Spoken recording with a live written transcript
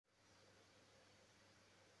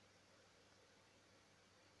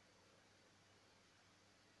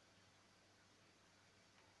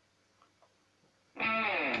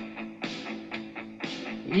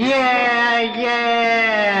Yeah,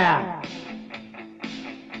 yeah.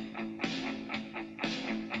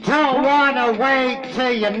 Don't wanna wait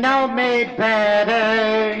till you know me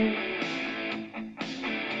better.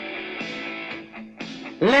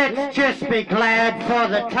 Let's just be glad for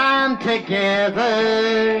the time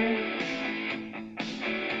together.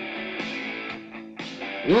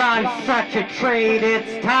 Life's such a treat,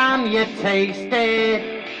 it's time you taste it.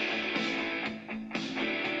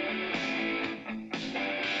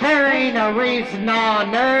 There ain't a reason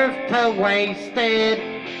on earth to waste it.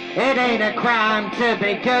 It ain't a crime to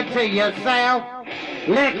be good to yourself.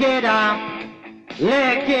 Lick it up,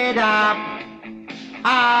 lick it up.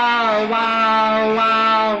 Oh, wow,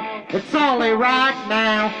 wow. It's only right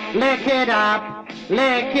now. Lick it up,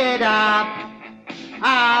 lick it up.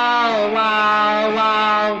 Oh, wow,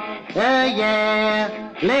 wow. Yeah.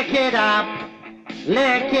 Lick it up,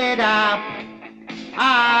 lick it up.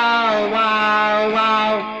 Oh, wow,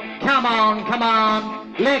 wow. Come on, come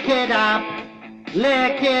on. Lick it up,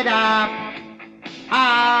 lick it up.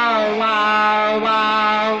 Oh, wow,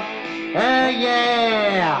 wow.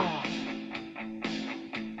 Yeah.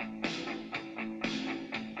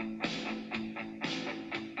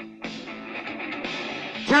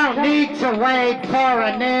 Don't need to wait for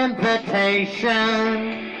an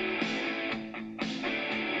invitation.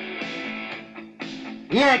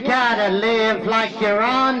 You gotta live like you're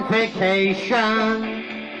on vacation.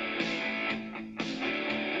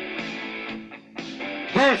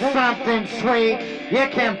 There's something sweet you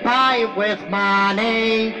can buy with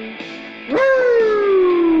money.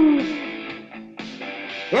 Woo!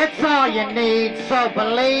 It's all you need, so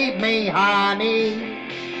believe me, honey.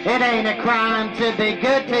 It ain't a crime to be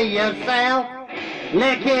good to yourself.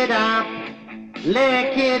 Lick it up,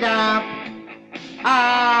 lick it up.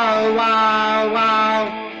 Oh, wow,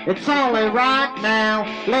 wow. It's only right now.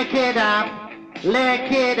 Lick it up,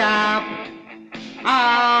 lick it up.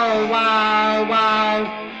 Oh, wow, wow.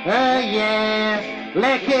 Yeah.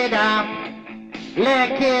 Lick it up,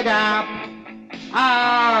 lick it up.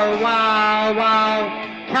 Oh, wow,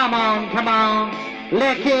 wow. Come on, come on.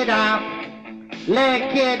 Lick it up,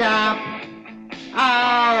 lick it up.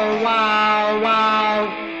 Oh, wow,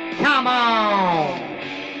 wow. Come on.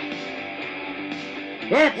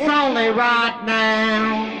 It's only right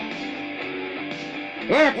now.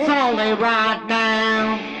 It's only right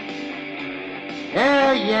now.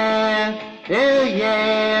 Oh yeah, oh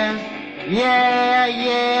yeah, yeah,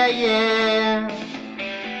 yeah, yeah.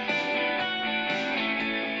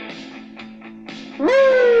 Woo!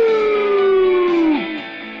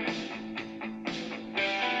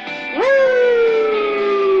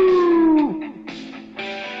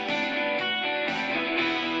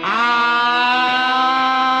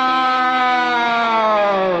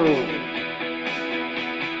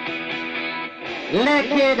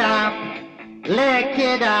 Lick it up, lick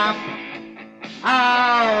it up.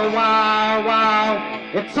 Oh, wow, wow.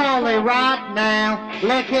 It's only right now.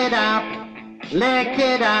 Lick it up, lick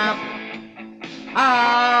it up.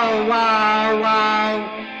 Oh, wow, wow.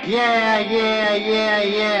 Yeah, yeah, yeah,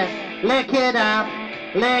 yeah. Lick it up,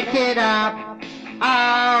 lick it up.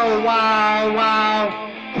 Oh, wow,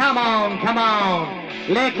 wow. Come on, come on.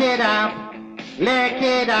 Lick it up, lick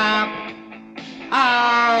it up.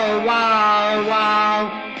 Oh, wow,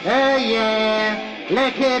 wow. Oh, yeah.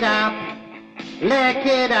 Lick it up, lick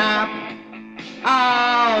it up.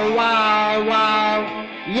 Oh, wow, wow.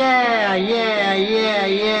 Yeah, yeah, yeah,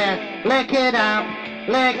 yeah. Lick it up,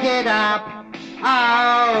 lick it up.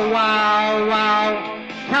 Oh, wow, wow.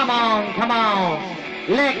 Come on, come on.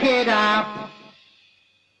 Lick it up.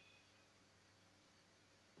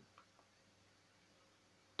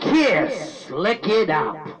 Kiss, lick it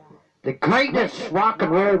up. The greatest rock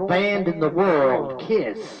and roll band in the world,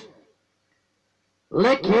 Kiss.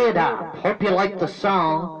 Lick it up. Hope you like the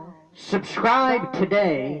song. Subscribe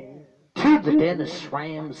today to the Dennis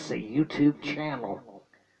Ramsay YouTube channel.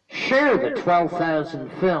 Share the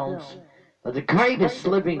 12,000 films of the greatest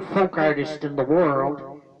living folk artist in the world,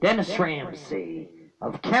 Dennis Ramsay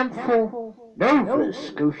of Kemptville, Nova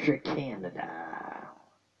Scotia, Canada.